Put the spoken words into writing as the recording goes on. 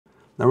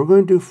Now we're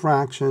going to do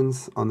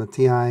fractions on the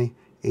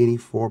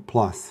TI-84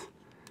 Plus.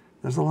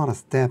 There's a lot of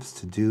steps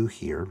to do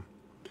here,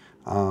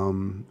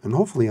 and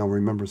hopefully I'll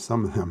remember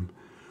some of them.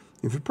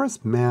 If you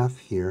press Math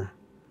here,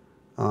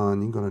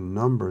 and you go to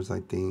Numbers, I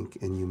think,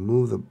 and you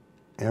move the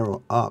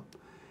arrow up,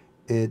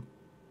 you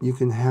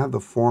can have the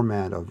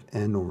format of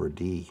n over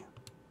d,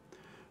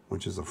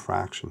 which is a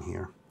fraction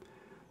here.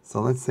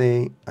 So let's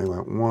say I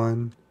went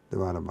 1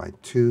 divided by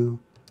 2.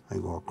 I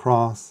go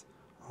across,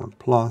 I went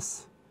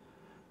plus,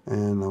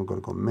 and I'm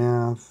going to go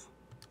Math,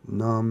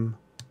 Num,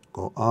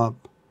 go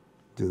up,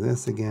 do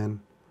this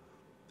again,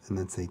 and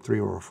then say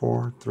 3 over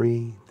 4,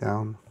 3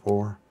 down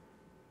 4.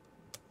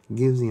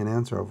 Gives you an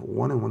answer of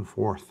 1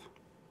 1/4.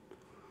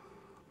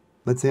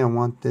 Let's say I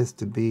want this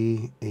to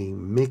be a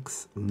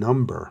mixed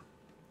number.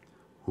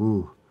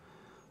 Ooh,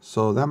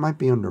 so that might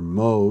be under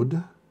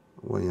mode.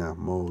 Well, yeah,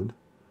 mode.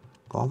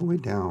 Go all the way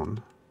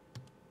down.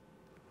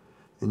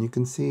 And you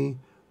can see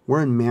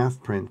we're in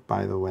math print,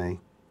 by the way.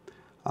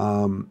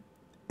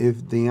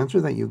 If the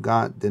answer that you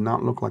got did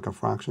not look like a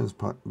fraction,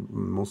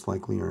 most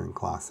likely you're in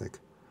classic.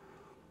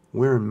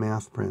 We're in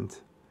math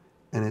print.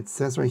 And it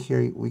says right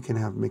here we can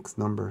have mixed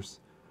numbers.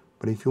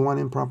 But if you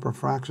want improper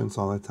fractions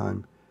all the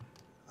time,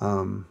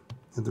 you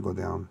have to go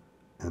down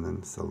and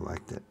then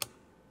select it.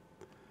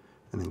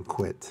 And then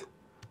quit.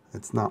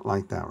 It's not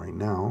like that right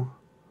now.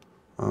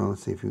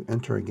 Let's see if you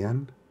enter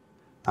again.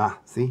 Ah,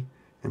 see?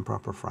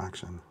 Improper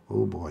fraction.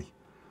 Oh boy.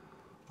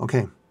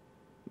 Okay.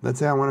 Let's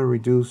say I want to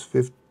reduce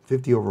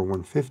 50 over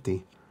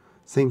 150.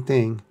 Same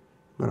thing.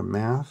 Go to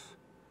Math,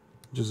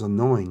 which is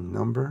annoying.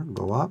 Number,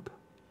 go up,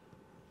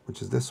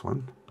 which is this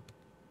one.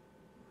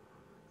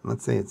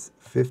 Let's say it's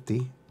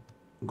 50.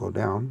 Go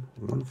down,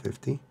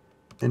 150.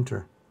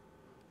 Enter.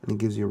 And it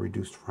gives you a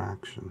reduced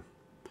fraction.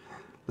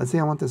 Let's say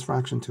I want this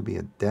fraction to be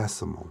a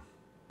decimal.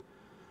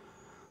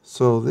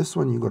 So this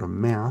one, you go to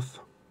Math,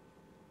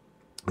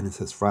 and it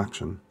says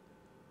fraction.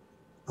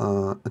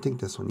 I think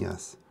this one,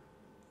 yes.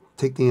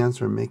 Take the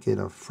answer and make it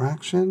a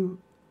fraction.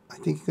 I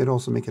think you could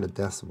also make it a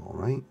decimal,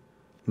 right?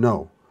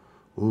 No.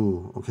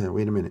 Ooh, okay,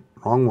 wait a minute.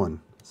 Wrong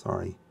one.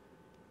 Sorry.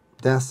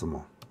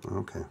 Decimal.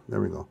 Okay, there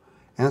we go.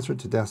 Answer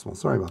to decimal.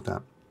 Sorry about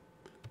that.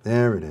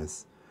 There it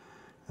is.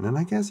 And then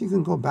I guess you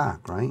can go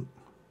back, right?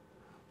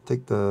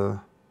 Take the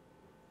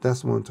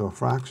decimal into a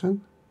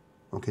fraction.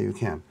 Okay, you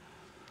can.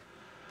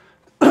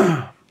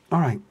 All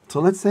right, so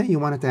let's say you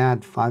wanted to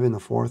add 5 in the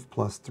 4th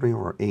plus 3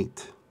 over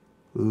 8.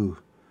 Ooh.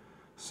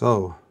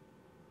 So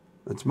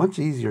it's much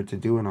easier to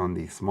do it on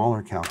the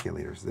smaller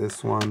calculators.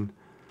 This one,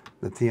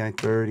 the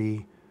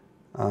TI-30,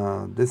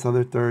 this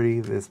other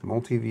 30, this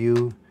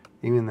multi-view,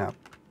 even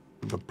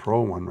the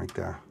Pro one right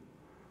there.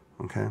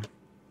 Okay.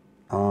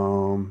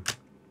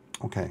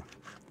 Okay.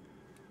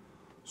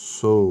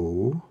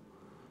 So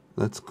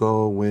let's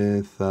go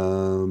with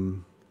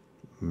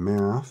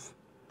Math,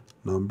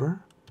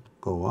 Number,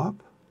 go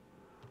up.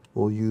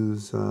 We'll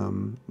use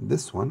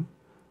this one,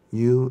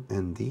 U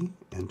and D,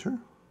 enter.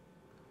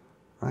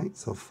 Right,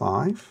 so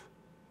 5,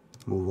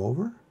 move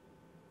over.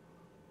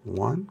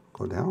 1,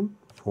 go down.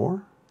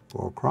 4,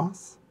 go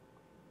across.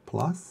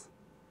 Plus.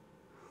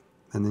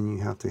 And then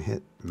you have to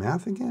hit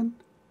Math again.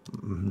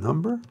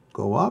 Number,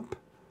 go up.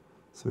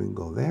 So we can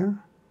go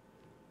there.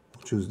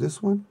 We'll choose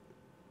this one.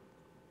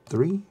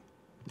 3,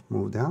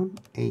 move down.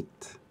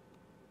 8.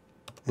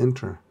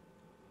 Enter.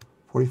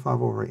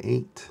 45 over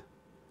 8.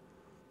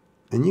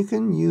 And you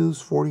can use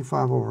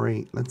 45 over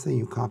 8. Let's say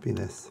you copy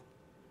this,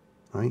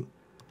 right?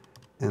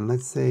 And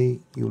let's say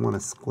you want to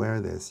square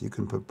this. You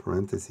can put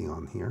parentheses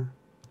on here.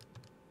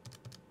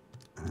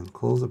 And then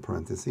close the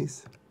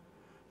parentheses.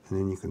 And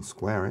then you can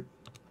square it.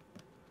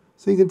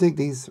 So you can take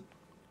these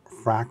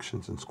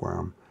fractions and square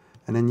them.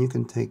 And then you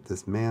can take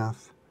this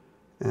Math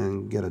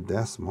and get a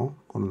decimal.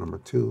 Go to number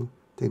 2.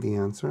 Take the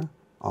answer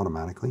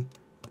automatically.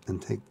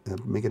 And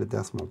make it a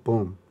decimal.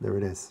 Boom. There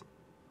it is.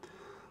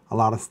 A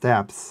lot of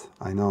steps,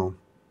 I know.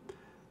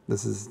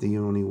 This is the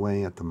only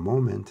way at the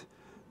moment.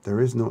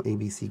 There is no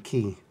ABC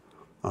key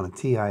on a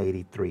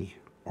TI-83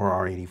 or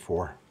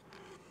R84.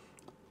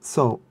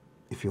 So,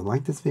 if you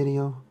like this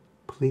video,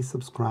 please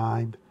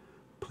subscribe.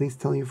 Please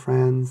tell your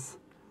friends.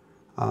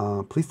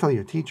 Please tell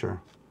your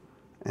teacher.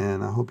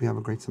 And I hope you have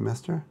a great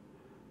semester.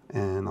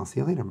 And I'll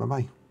see you later.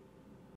 Bye-bye.